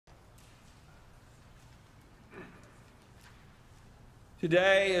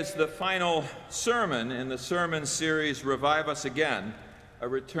Today is the final sermon in the sermon series, Revive Us Again, a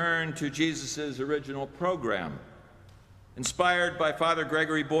return to Jesus' original program. Inspired by Father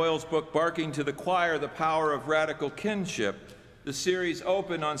Gregory Boyle's book, Barking to the Choir, The Power of Radical Kinship, the series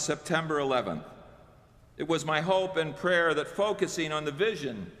opened on September 11th. It was my hope and prayer that focusing on the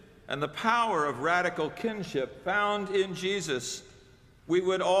vision and the power of radical kinship found in Jesus, we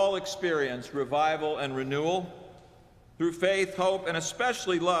would all experience revival and renewal. Through faith, hope, and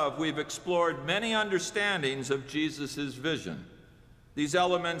especially love, we've explored many understandings of Jesus' vision. These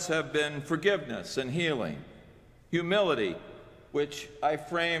elements have been forgiveness and healing, humility, which I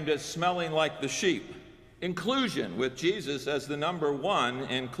framed as smelling like the sheep, inclusion, with Jesus as the number one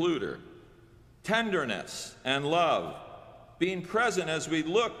includer, tenderness and love, being present as we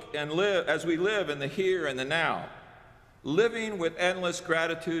look and live, as we live in the here and the now, living with endless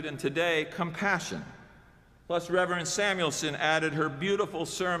gratitude, and today, compassion. Plus, Reverend Samuelson added her beautiful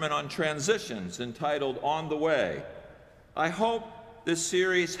sermon on transitions entitled On the Way. I hope this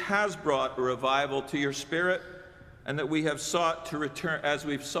series has brought a revival to your spirit, and that we have sought to return, as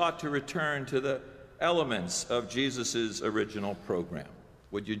we've sought to return to the elements of Jesus' original program.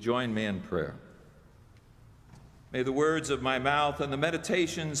 Would you join me in prayer? May the words of my mouth and the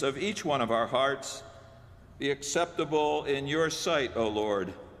meditations of each one of our hearts be acceptable in your sight, O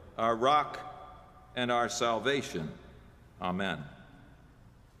Lord, our rock and our salvation. Amen.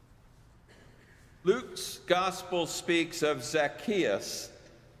 Luke's gospel speaks of Zacchaeus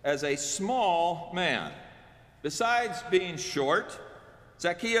as a small man. Besides being short,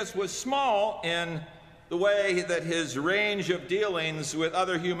 Zacchaeus was small in the way that his range of dealings with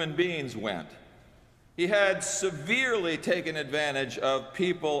other human beings went. He had severely taken advantage of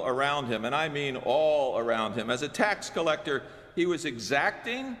people around him, and I mean all around him. As a tax collector, he was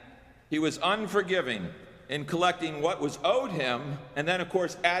exacting, he was unforgiving in collecting what was owed him, and then, of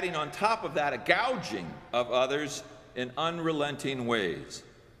course, adding on top of that a gouging of others in unrelenting ways.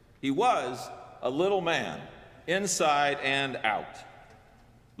 He was a little man, inside and out.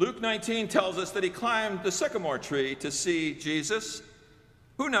 Luke 19 tells us that he climbed the sycamore tree to see Jesus.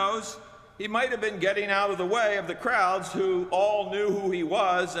 Who knows? He might have been getting out of the way of the crowds who all knew who he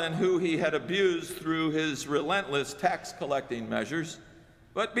was and who he had abused through his relentless tax collecting measures.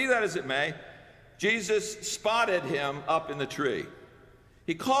 But be that as it may, Jesus spotted him up in the tree.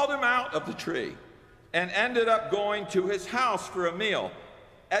 He called him out of the tree and ended up going to his house for a meal.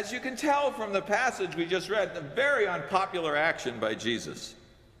 As you can tell from the passage we just read, a very unpopular action by Jesus.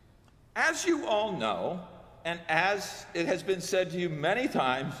 As you all know, and as it has been said to you many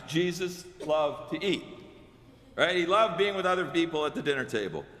times, Jesus loved to eat, right? He loved being with other people at the dinner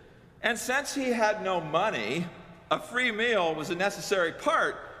table. And since he had no money, a free meal was a necessary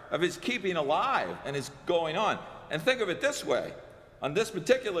part of his keeping alive and his going on. And think of it this way. On this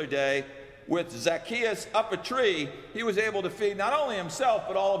particular day, with Zacchaeus up a tree, he was able to feed not only himself,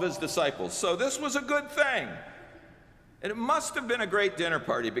 but all of his disciples. So this was a good thing. And it must have been a great dinner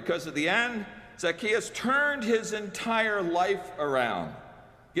party, because at the end, Zacchaeus turned his entire life around,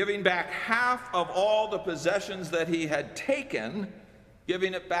 giving back half of all the possessions that he had taken,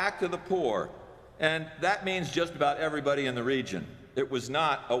 giving it back to the poor. And that means just about everybody in the region. It was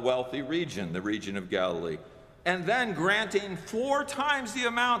not a wealthy region, the region of Galilee. And then granting 4 times the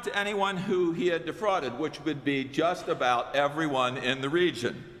amount to anyone who he had defrauded, which would be just about everyone in the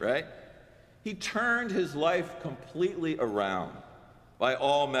region, right? He turned his life completely around by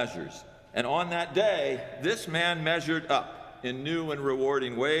all measures. And on that day, this man measured up in new and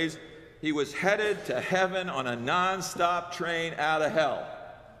rewarding ways. He was headed to heaven on a non-stop train out of hell.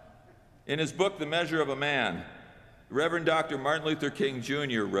 In his book, The Measure of a Man, Reverend Dr. Martin Luther King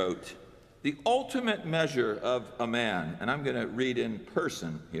Jr. wrote, "The ultimate measure of a man," and I'm going to read in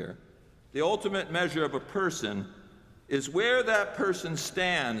person here, "the ultimate measure of a person is where that person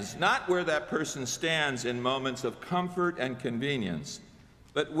stands, not where that person stands in moments of comfort and convenience,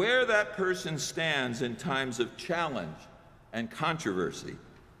 but where that person stands in times of challenge and controversy.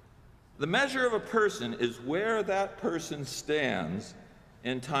 The measure of a person is where that person stands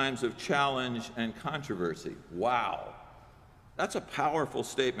in times of challenge and controversy." Wow. That's a powerful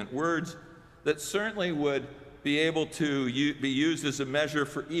statement. Words that certainly would be able to be used as a measure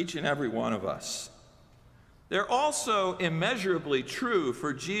for each and every one of us. They're also immeasurably true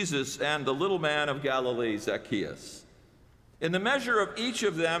for Jesus and the little man of Galilee, Zacchaeus. In the measure of each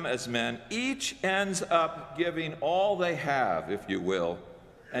of them as men, each ends up giving all they have, if you will,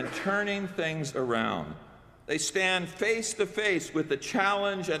 and turning things around. They stand face to face with the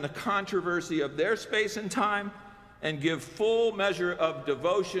challenge and the controversy of their space and time, and give full measure of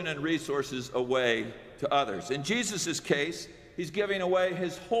devotion and resources away to others. In Jesus' case, he's giving away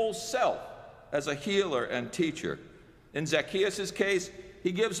his whole self as a healer and teacher. In Zacchaeus' case,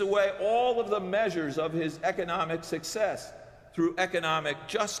 he gives away all of the measures of his economic success through economic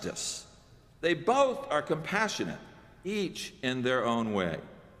justice. They both are compassionate, each in their own way.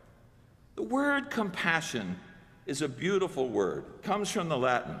 The word compassion is a beautiful word. It comes from the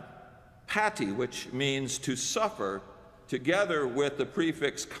Latin pati, which means to suffer, together with the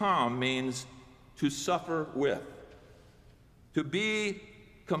prefix com means to suffer with. To be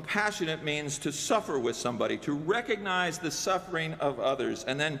compassionate means to suffer with somebody, to recognize the suffering of others,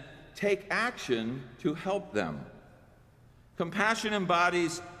 and then take action to help them. Compassion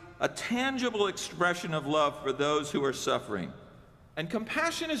embodies a tangible expression of love for those who are suffering. And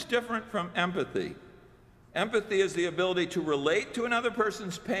compassion is different from empathy. Empathy is the ability to relate to another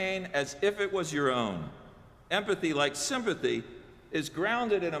person's pain as if it was your own. Empathy, like sympathy, is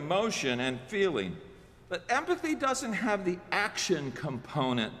grounded in emotion and feeling. But empathy doesn't have the action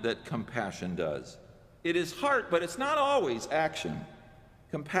component that compassion does. It is heart, but it's not always action.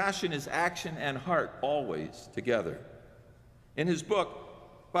 Compassion is action and heart always together. In his book,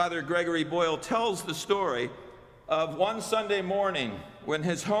 Father Gregory Boyle tells the story of one Sunday morning when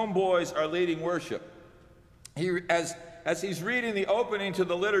his homeboys are leading worship. As he's reading the opening to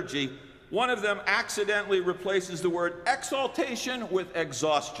the liturgy, one of them accidentally replaces the word exaltation with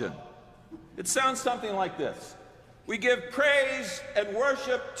exhaustion. It sounds something like this: we give praise and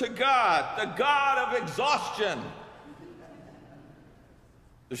worship to God, the God of exhaustion.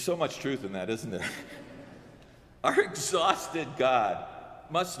 There's so much truth in that, isn't there? Our exhausted God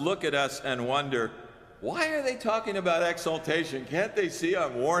must look at us and wonder, why are they talking about exaltation? Can't they see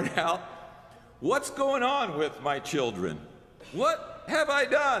I'm worn out? What's going on with my children? What have I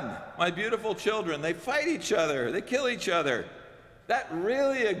done? My beautiful children, they fight each other, they kill each other. That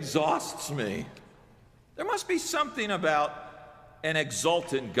really exhausts me. There must be something about an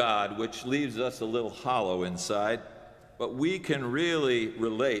exultant God which leaves us a little hollow inside, but we can really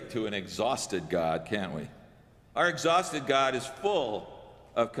relate to an exhausted God, can't we? Our exhausted God is full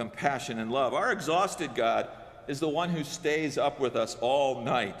of compassion and love. Our exhausted God is the one who stays up with us all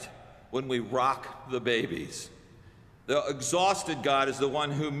night when we rock the babies. The exhausted God is the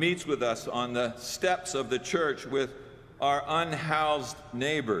one who meets with us on the steps of the church with our unhoused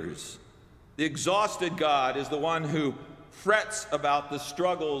neighbors. The exhausted God is the one who frets about the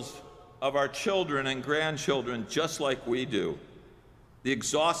struggles of our children and grandchildren just like we do. The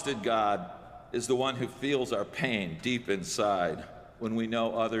exhausted God is the one who feels our pain deep inside when we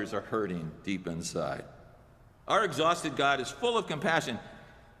know others are hurting deep inside. Our exhausted God is full of compassion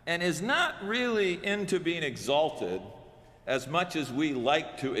and is not really into being exalted as much as we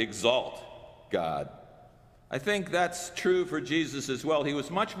like to exalt God. I think that's true for Jesus as well. He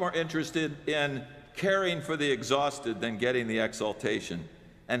was much more interested in caring for the exhausted than getting the exaltation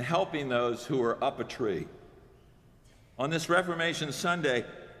and helping those who are up a tree. On this Reformation Sunday,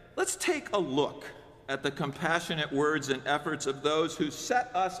 let's take a look at the compassionate words and efforts of those who set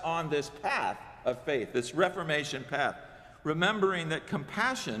us on this path of faith, this Reformation path, remembering that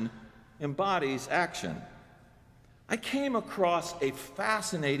compassion embodies action. I came across a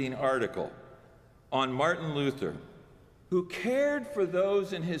fascinating article on Martin Luther, who cared for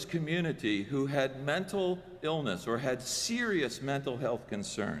those in his community who had mental illness or had serious mental health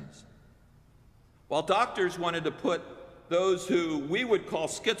concerns. While doctors wanted to put those who we would call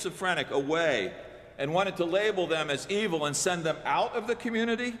schizophrenic away and wanted to label them as evil and send them out of the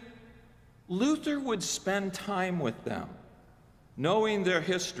community, Luther would spend time with them, knowing their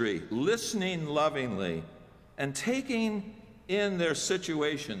history, listening lovingly, and taking in their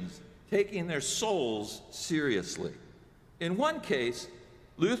situations, taking their souls seriously. In one case,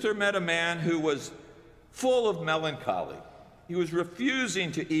 Luther met a man who was full of melancholy. He was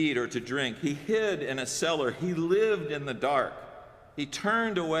refusing to eat or to drink. He hid in a cellar. He lived in the dark. He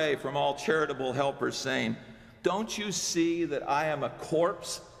turned away from all charitable helpers, saying, "Don't you see that I am a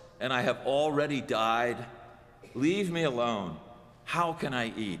corpse and I have already died? Leave me alone. How can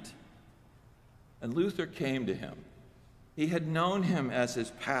I eat?" And Luther came to him. He had known him as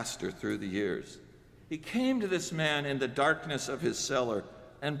his pastor through the years. He came to this man in the darkness of his cellar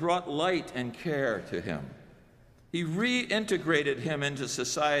and brought light and care to him. He reintegrated him into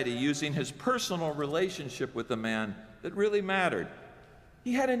society using his personal relationship with the man that really mattered.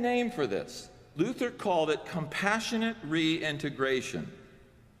 He had a name for this. Luther called it compassionate reintegration.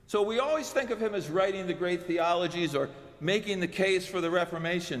 So we always think of him as writing the great theologies or making the case for the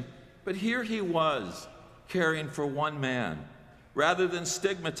Reformation, but here he was caring for one man. Rather than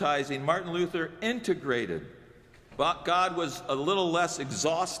stigmatizing, Martin Luther integrated. But God was a little less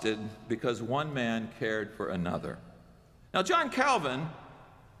exhausted because one man cared for another. Now, John Calvin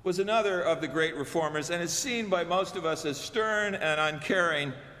was another of the great reformers and is seen by most of us as stern and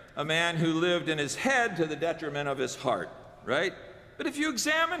uncaring, a man who lived in his head to the detriment of his heart, right? But if you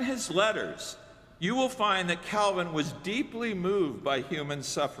examine his letters, you will find that Calvin was deeply moved by human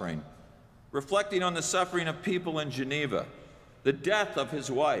suffering, reflecting on the suffering of people in Geneva, the death of his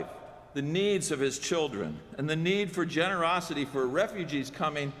wife, the needs of his children, and the need for generosity for refugees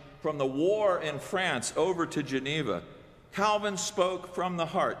coming from the war in France over to Geneva. Calvin spoke from the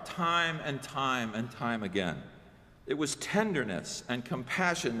heart time and time and time again. It was tenderness and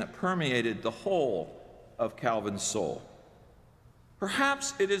compassion that permeated the whole of Calvin's soul.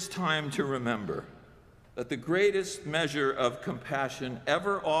 Perhaps it is time to remember that the greatest measure of compassion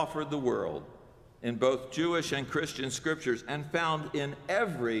ever offered the world in both Jewish and Christian scriptures and found in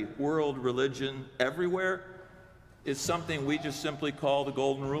every world religion everywhere is something we just simply call the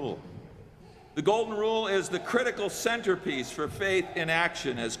Golden Rule. The Golden Rule is the critical centerpiece for faith in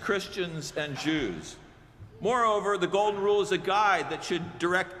action as Christians and Jews. Moreover, the Golden Rule is a guide that should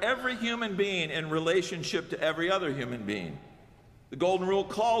direct every human being in relationship to every other human being. The Golden Rule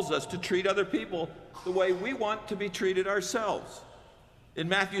calls us to treat other people the way we want to be treated ourselves. In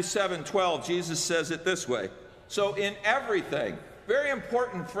Matthew 7:12, Jesus says it this way, "So in everything," very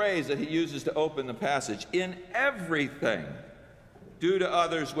important phrase that he uses to open the passage, "in everything, do to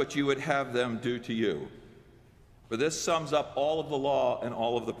others what you would have them do to you." For this sums up all of the law and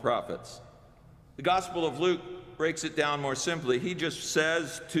all of the prophets. The Gospel of Luke breaks it down more simply. He just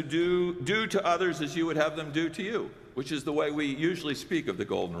says to do to others as you would have them do to you, which is the way we usually speak of the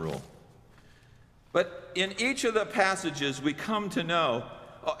Golden Rule. But in each of the passages we come to know,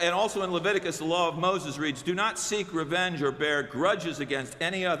 and also in Leviticus, the law of Moses reads, "Do not seek revenge or bear grudges against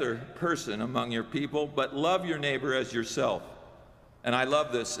any other person among your people, but love your neighbor as yourself." And I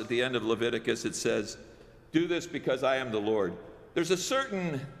love this. At the end of Leviticus, it says, "Do this because I am the Lord." There's a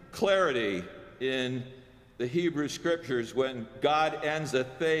certain clarity in the Hebrew scriptures when God ends a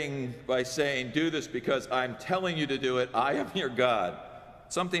thing by saying, "Do this because I'm telling you to do it. I am your God."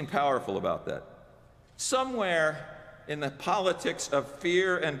 Something powerful about that. Somewhere in the politics of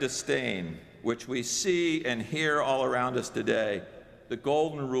fear and disdain, which we see and hear all around us today, the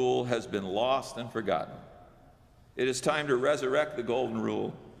Golden Rule has been lost and forgotten. It is time to resurrect the Golden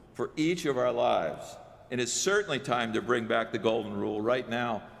Rule for each of our lives. It is certainly time to bring back the Golden Rule right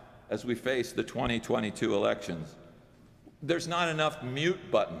now as we face the 2022 elections. There's not enough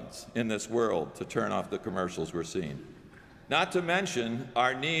mute buttons in this world to turn off the commercials we're seeing. Not to mention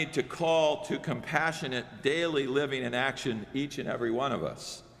our need to call to compassionate daily living and action, each and every one of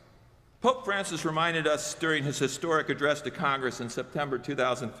us. Pope Francis reminded us during his historic address to Congress in September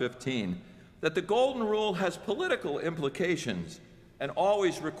 2015 that the Golden Rule has political implications and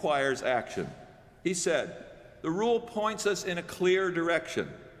always requires action. He said, "The rule points us in a clear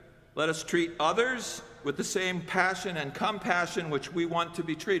direction. Let us treat others with the same passion and compassion which we want to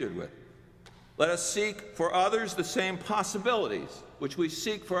be treated with. Let us seek for others the same possibilities which we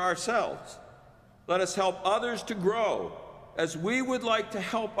seek for ourselves. Let us help others to grow as we would like to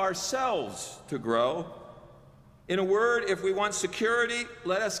help ourselves to grow. In a word, if we want security,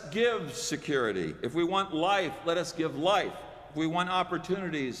 let us give security. If we want life, let us give life. If we want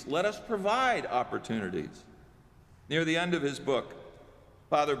opportunities, let us provide opportunities." Near the end of his book,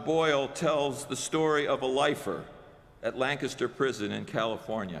 Father Boyle tells the story of a lifer at Lancaster Prison in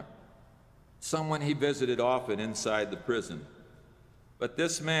California, someone he visited often inside the prison. But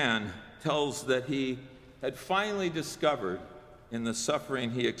this man tells that he had finally discovered in the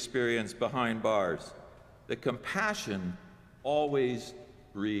suffering he experienced behind bars that compassion always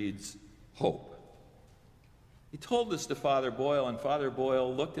breeds hope. He told this to Father Boyle, and Father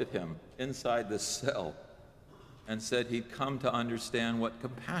Boyle looked at him inside this cell and said he'd come to understand what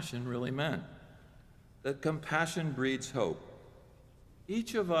compassion really meant, that compassion breeds hope.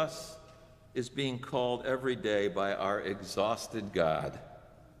 Each of us is being called every day by our exhausted God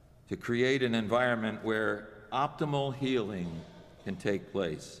to create an environment where optimal healing can take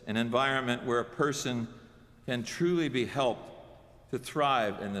place, an environment where a person can truly be helped to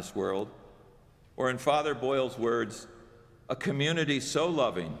thrive in this world, or in Father Boyle's words, a community so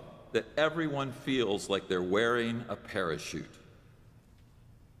loving that everyone feels like they're wearing a parachute.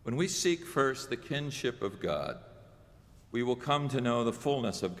 When we seek first the kinship of God, we will come to know the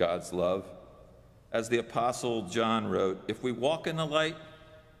fullness of God's love. As the Apostle John wrote, "If we walk in the light,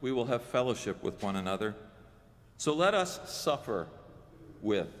 we will have fellowship with one another. So let us suffer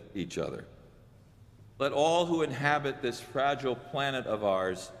with each other." Let all who inhabit this fragile planet of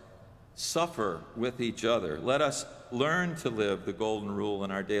ours suffer with each other. Let us learn to live the Golden Rule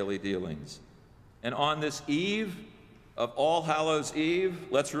in our daily dealings. And on this eve of All Hallows Eve,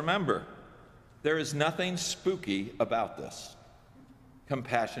 let's remember, there is nothing spooky about this.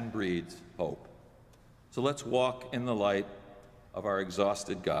 Compassion breeds hope. So let's walk in the light of our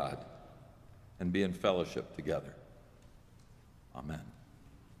exhausted God and be in fellowship together. Amen.